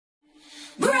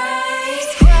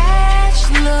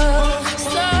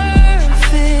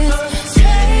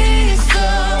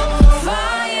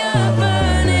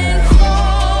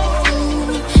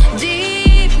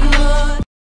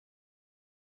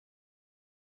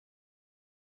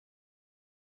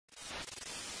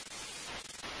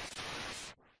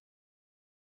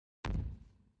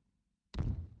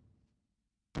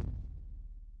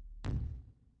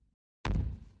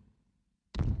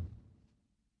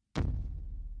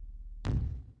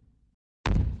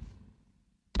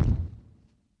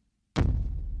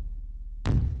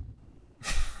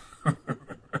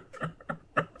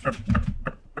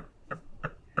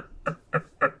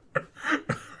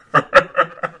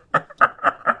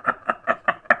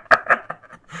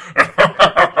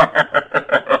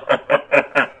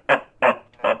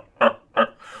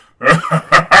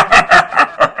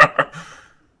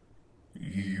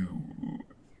You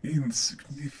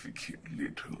insignificant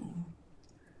little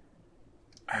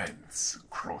ants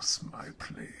across my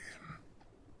plane.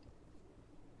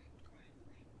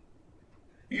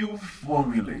 You've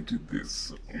formulated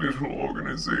this little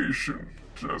organization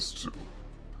just to,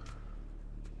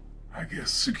 I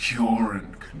guess, secure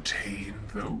and contain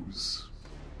those.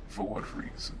 For what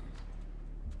reason?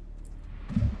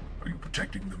 Are you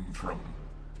protecting them from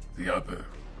the other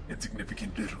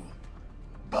insignificant little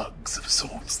bugs of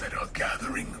sorts that are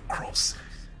gathering across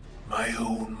my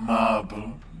own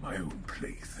marble, my own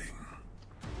plaything?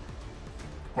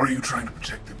 Or are you trying to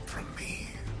protect them from me?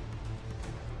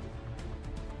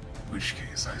 In which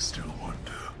case, I still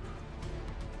wonder,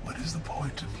 what is the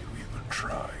point of you even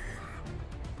trying?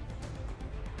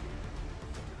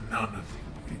 None of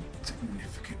you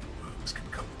insignificant worms can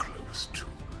come close to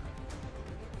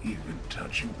even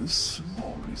touching the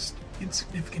smallest,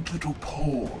 insignificant little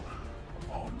pore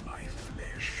upon my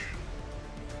flesh.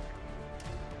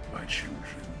 My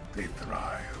children, they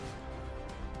thrive.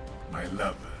 My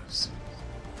lovers,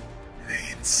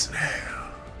 they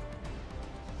ensnare.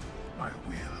 My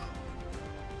will,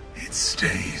 it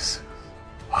stays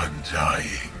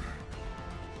undying.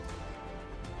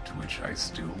 To which I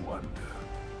still wonder,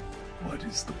 what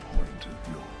is the point of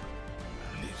your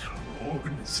little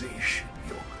organization,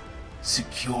 your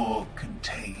secure,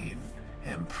 contain,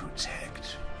 and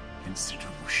protect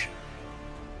institution?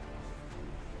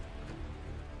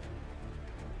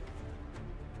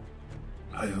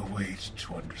 I await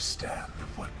to understand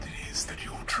what it is that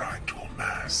you're trying to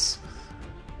amass.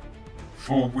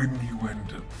 For when you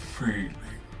end up failing,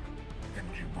 and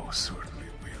you most certainly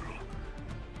will,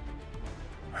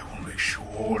 I will make sure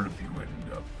all of you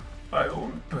end up my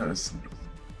own personal,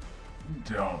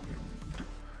 darling,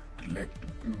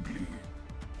 delectably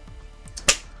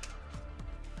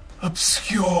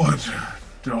obscured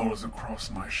dolls across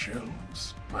my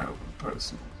shelves, my own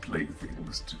personal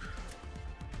playthings to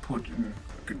put in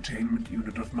a containment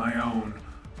unit of my own,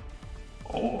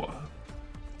 or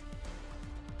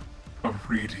a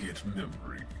radiant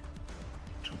memory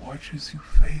to watch as you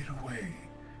fade away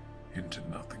into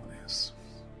nothingness.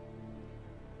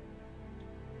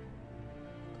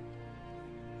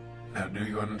 Now, do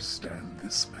you understand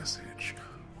this message,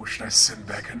 or should I send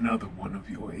back another one of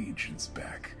your agents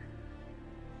back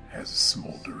as a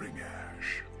smoldering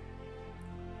ash?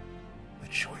 The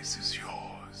choice is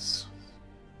yours.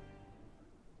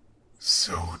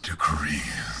 So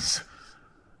decrees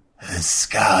the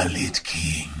Scarlet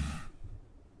King.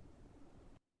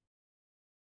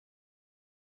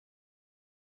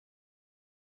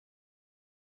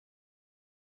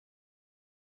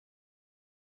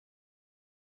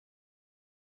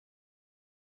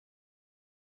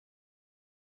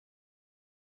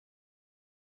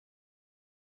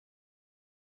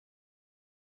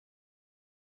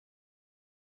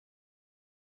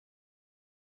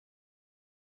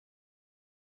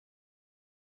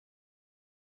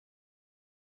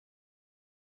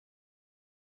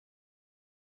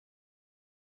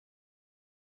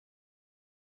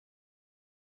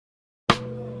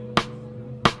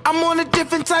 I'm on a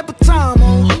different type of time,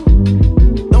 oh.